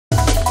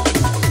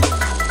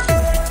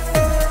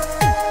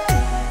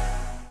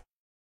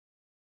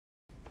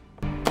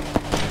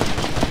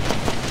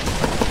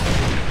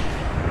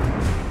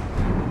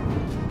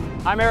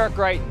I'm Eric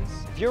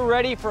Greitens. If you're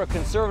ready for a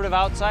conservative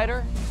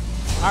outsider,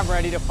 I'm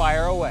ready to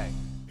fire away.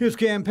 His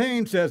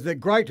campaign says that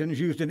Greitens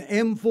used an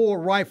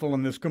M4 rifle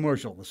in this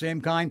commercial, the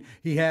same kind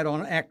he had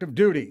on active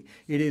duty.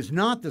 It is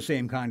not the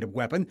same kind of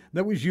weapon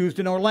that was used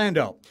in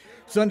Orlando.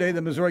 Sunday, the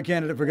Missouri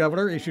candidate for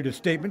governor issued a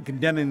statement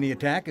condemning the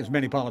attack, as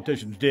many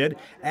politicians did,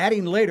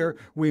 adding later,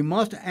 "We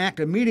must act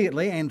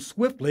immediately and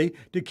swiftly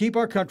to keep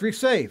our country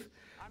safe."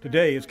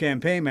 Today, his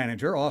campaign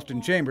manager,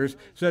 Austin Chambers,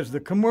 says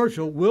the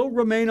commercial will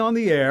remain on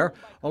the air,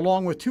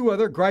 along with two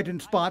other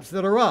Greitens spots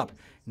that are up.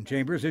 And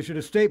Chambers issued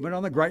a statement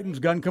on the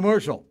Greitens gun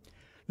commercial.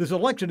 This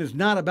election is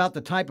not about the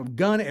type of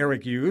gun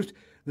Eric used.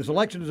 This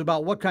election is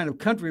about what kind of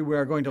country we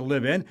are going to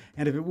live in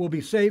and if it will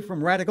be safe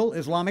from radical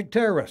Islamic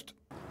terrorists.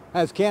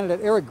 As candidate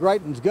Eric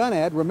Greitens' gun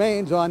ad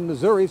remains on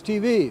Missouri's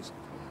TVs.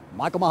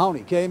 Michael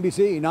Mahoney,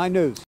 KMBC 9 News.